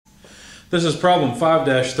This is problem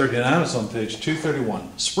 5-39. It's on page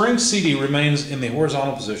 231. Spring CD remains in the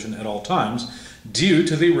horizontal position at all times due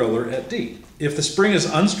to the roller at D. If the spring is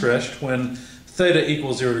unstretched when theta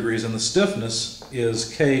equals 0 degrees and the stiffness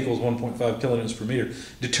is K equals 1.5 kilonewtons per meter,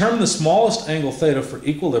 determine the smallest angle theta for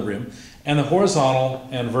equilibrium and the horizontal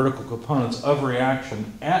and vertical components of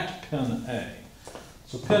reaction at pin A.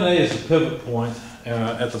 So pin A is the pivot point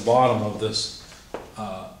at the bottom of this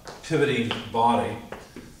pivoting body.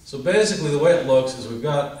 So basically the way it looks is we've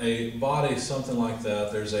got a body something like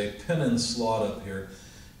that. There's a pin-in slot up here,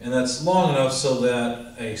 and that's long enough so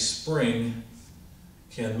that a spring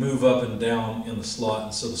can move up and down in the slot,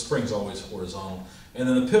 and so the spring's always horizontal. And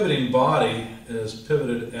then the pivoting body is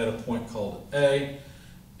pivoted at a point called A,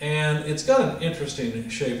 and it's got an interesting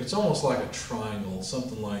shape. It's almost like a triangle,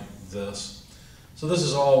 something like this. So this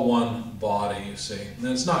is all one body, you see. And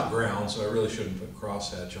it's not ground, so I really shouldn't put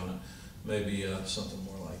crosshatch on it. Maybe something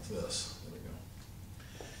more like this. There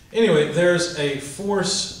we go. Anyway, there's a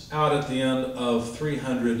force out at the end of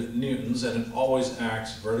 300 newtons, and it always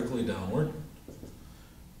acts vertically downward.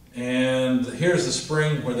 And here's the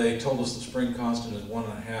spring where they told us the spring constant is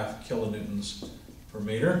 1.5 kilonewtons per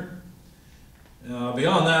meter.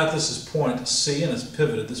 Beyond that, this is point C, and it's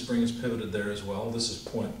pivoted. The spring is pivoted there as well. This is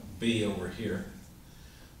point B over here.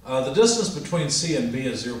 The distance between C and B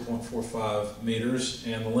is 0.45 meters,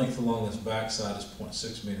 and the length along this backside is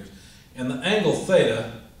 0.6 meters. And the angle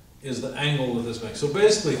theta is the angle of this makes. So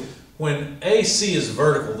basically, when AC is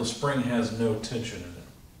vertical, the spring has no tension in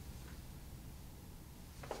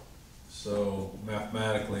it. So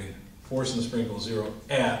mathematically, force in the spring equals 0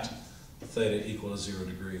 at theta equal to 0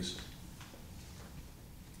 degrees.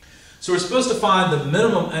 So we're supposed to find the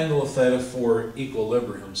minimum angle of theta for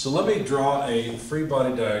equilibrium. So let me draw a free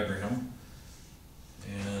body diagram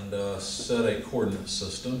and set a coordinate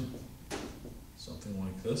system, something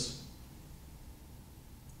like this.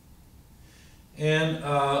 And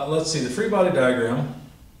let's see, the free body diagram,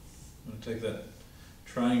 I'm going to take that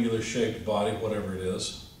triangular shaped body, whatever it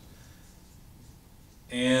is.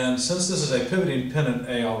 And since this is a pivoting pin at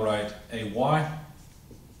A, I'll write AY,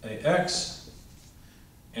 AX,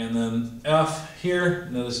 and then F here.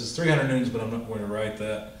 Now this is 300 newtons, but I'm not going to write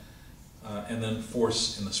that. And then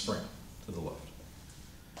force in the spring to the left.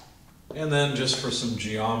 And then just for some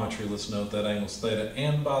geometry, let's note that angle's theta.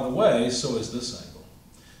 And by the way, so is this angle.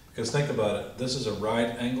 Because think about it, this is a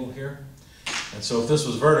right angle here. And so if this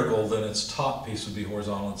was vertical, then its top piece would be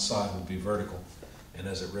horizontal and its side would be vertical. And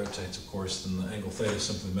as it rotates, of course, then the angle theta is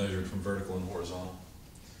simply measured from vertical and horizontal.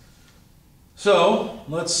 So,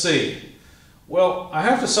 let's see. Well, I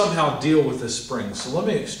have to somehow deal with this spring, so let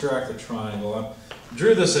me extract the triangle. I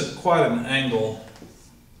drew this at quite an angle.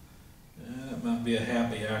 That might be a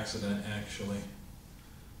happy accident, actually.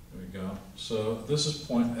 There we go. So this is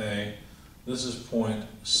point A, this is point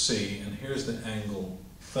C, and here's the angle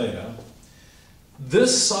theta.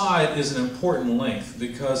 This side is an important length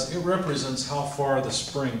because it represents how far the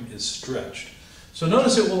spring is stretched. So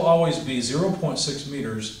notice it will always be 0.6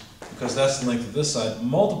 meters, because that's the length of this side,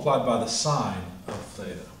 multiplied by the sine of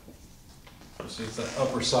theta. See, it's the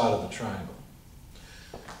upper side of the triangle.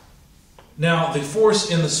 Now, the force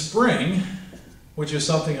in the spring, which is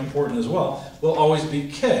something important as well, will always be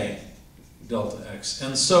K delta X.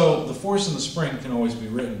 And so the force in the spring can always be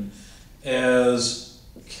written as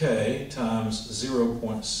K times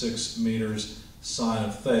 0.6 meters sine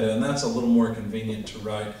of theta. And that's a little more convenient to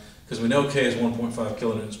write because we know K is 1.5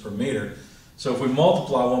 kilonewtons per meter. So if we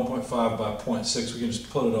multiply 1.5 by 0.6, we can just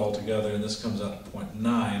put it all together, and this comes out to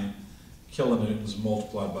 0.9 kilonewtons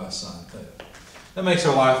multiplied by sine theta. That makes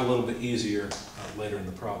our life a little bit easier later in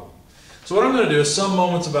the problem. So what I'm going to do is sum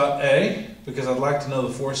moments about A, because I'd like to know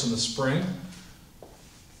the force in the spring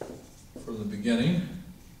for the beginning.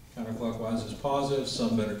 Counterclockwise is positive,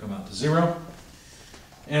 sum better come out to 0.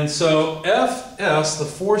 And so Fs, the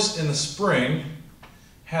force in the spring,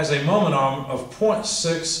 has a moment arm of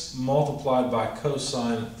 0.6 multiplied by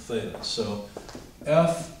cosine theta. So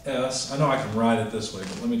Fs, I know I can write it this way,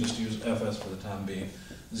 but let me just use Fs for the time being.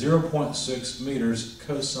 0.6 meters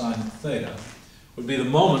cosine theta would be the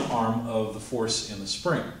moment arm of the force in the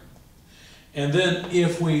spring. And then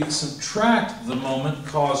if we subtract the moment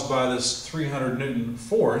caused by this 300 Newton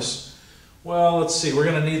force, well, let's see, we're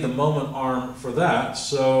going to need the moment arm for that.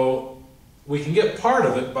 So we can get part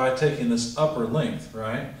of it by taking this upper length,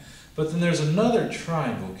 right? But then there's another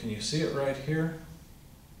triangle. Can you see it right here?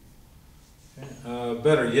 Okay.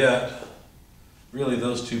 Better yet, really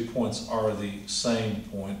those 2 points are the same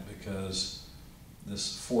point because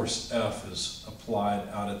this force F is applied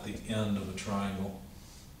out at the end of the triangle.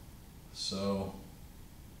 So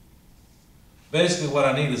Basically what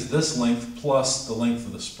I need is this length plus the length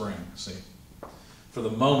of the spring, see, for the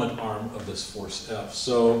moment arm of this force F.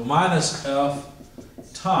 So minus F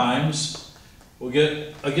times, we'll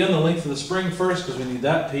get, again, the length of the spring first because we need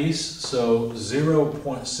that piece, so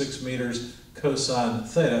 0.6 meters cosine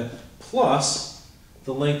theta plus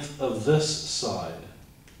the length of this side.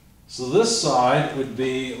 So this side would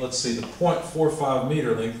be, let's see, the 0.45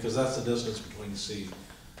 meter length, because that's the distance between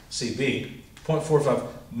CB. 0.45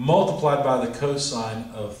 multiplied by the cosine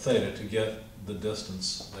of theta to get the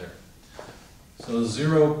distance there. So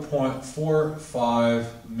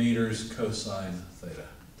 0.45 meters cosine theta.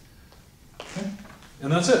 Okay. And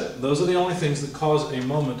that's it. Those are the only things that cause a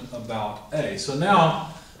moment about A. So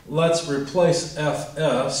now let's replace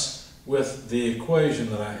Fs with the equation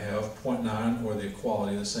that I have, 0.9, or the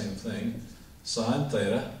equality, the same thing, sine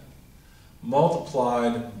theta,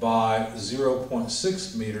 multiplied by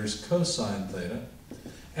 0.6 meters cosine theta.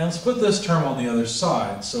 And let's put this term on the other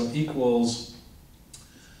side. So equals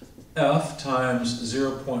F times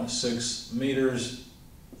 0.6 meters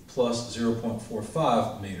plus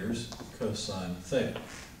 0.45 meters cosine theta.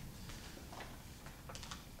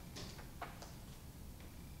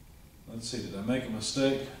 Let's see, did I make a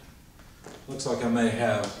mistake? Looks like I may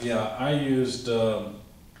have. Yeah, I used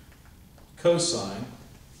cosine,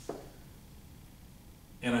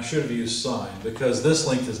 and I should have used sine, because this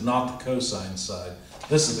length is not the cosine side.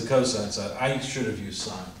 This is the cosine side. I should have used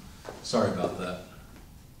sine. Sorry about that.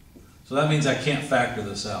 So that means I can't factor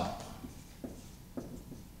this out.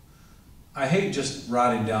 I hate just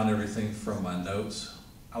writing down everything from my notes.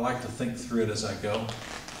 I like to think through it as I go,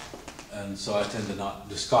 and so I tend to not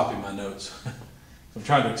just copy my notes. I'm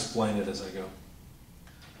trying to explain it as I go.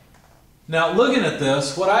 Now, looking at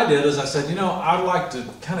this, what I did is I said, you know, I'd like to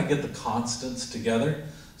kind of get the constants together.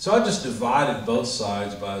 So I just divided both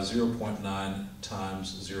sides by 0.9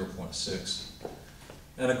 times 0.6.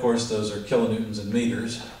 And of course, those are kilonewtons and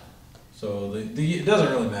meters. So it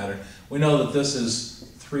doesn't really matter. We know that this is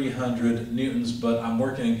 300 newtons, but I'm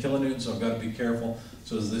working in kilonewtons, so I've got to be careful.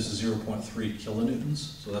 So this is 0.3 kilonewtons.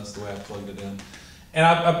 So that's the way I plugged it in. And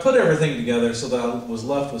I put everything together so that I was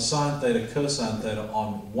left with sine theta, cosine theta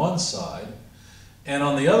on one side, and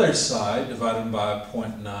on the other side, divided by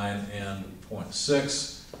 0.9 and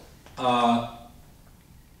 0.6,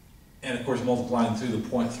 and of course multiplying through the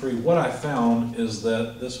 0.3, what I found is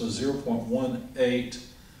that this was 0.18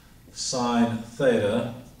 sine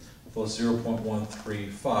theta plus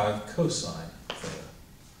 0.135 cosine theta.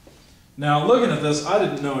 Now, looking at this, I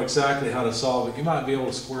didn't know exactly how to solve it. You might be able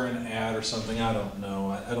to square and add or something. I don't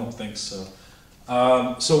know. I don't think so.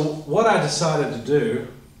 So what I decided to do,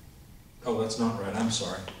 oh, that's not right. I'm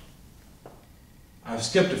sorry. I've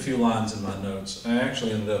skipped a few lines in my notes. I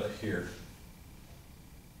actually ended up here.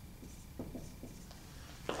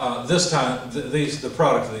 This time, the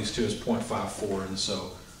product of these two is 0.54, and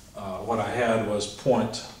so what I had was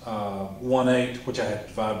 0.18, which I had to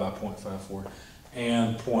divide by 0.54.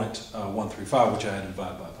 And 0.135, which I had to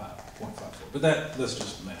divide by 0.54. But that's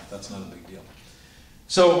just math. That's not a big deal.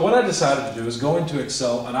 So what I decided to do is go into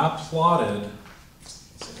Excel, and I plotted, I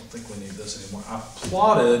don't think we need this anymore. I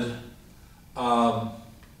plotted,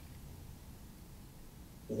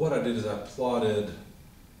 what I did is I plotted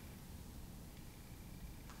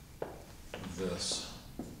this.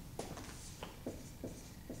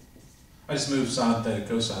 I just moved sine theta,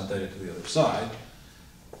 cosine theta to the other side.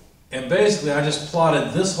 And basically, I just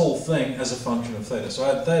plotted this whole thing as a function of theta. So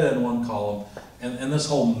I had theta in one column, and this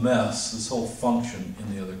whole mess, this whole function in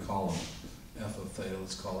the other column, f of theta,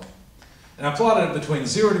 let's call it. And I plotted it between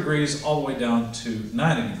 0 degrees all the way down to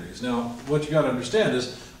 90 degrees. Now, what you got to understand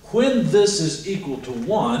is, when this is equal to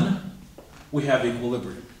 1, we have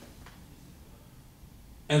equilibrium.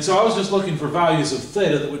 And so I was just looking for values of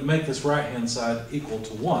theta that would make this right-hand side equal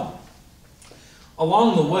to 1.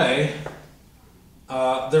 Along the way,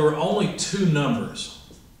 there were only two numbers.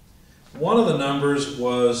 One of the numbers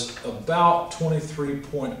was about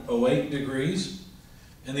 23.08 degrees,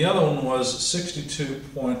 and the other one was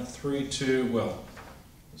 62.32, well,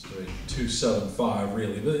 let's do 275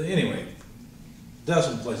 really, but anyway,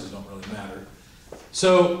 decimal places don't really matter.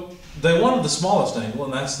 So they wanted the smallest angle,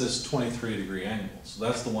 and that's this 23-degree angle. So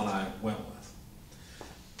that's the one I went with.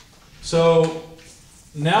 So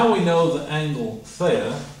now we know the angle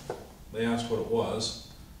theta. They asked what it was.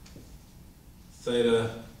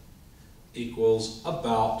 Theta equals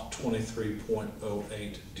about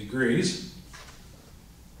 23.08 degrees.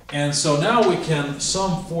 And so now we can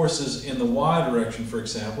sum forces in the y direction, for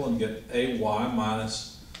example, and get AY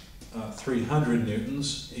minus 300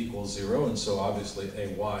 newtons equals 0. And so obviously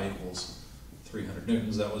AY equals 300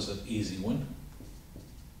 newtons. That was an easy one.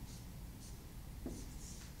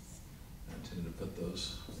 Intended to put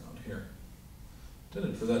those around here.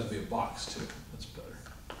 Intended for that to be a box too. That's better.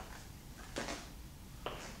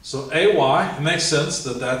 So AY, it makes sense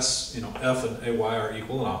that that's, F and AY are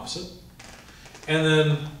equal and opposite. And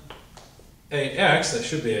then AX, that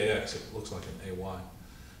should be AX, it looks like an AY.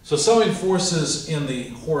 So summing forces in the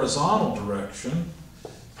horizontal direction,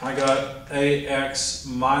 I got AX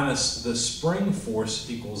minus the spring force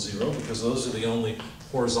equals 0 because those are the only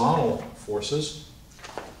horizontal forces.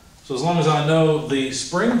 So as long as I know the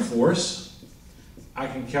spring force, I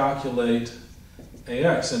can calculate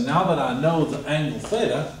AX. And now that I know the angle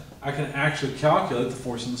theta, I can actually calculate the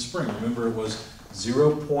force in the spring. Remember, it was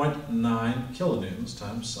 0.9 kilonewtons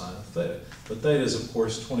times sine of theta. But theta is, of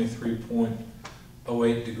course,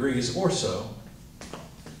 23.08 degrees or so.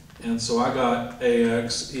 And so I got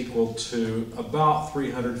AX equal to about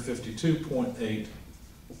 352.8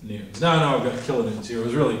 newtons. Now I know I've got kilonewtons here. It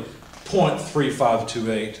was really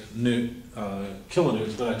 0.3528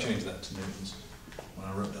 kilonewtons, but I changed that to newtons when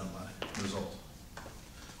I wrote down my result.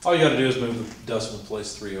 All you got to do is move the decimal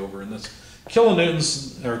place 3 over, and that's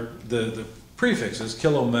kilonewtons, or the prefixes,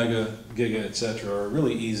 kilo, mega, giga, etc., are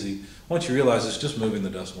really easy. Once you realize it's just moving the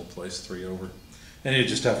decimal place 3 over, and you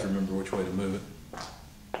just have to remember which way to move it.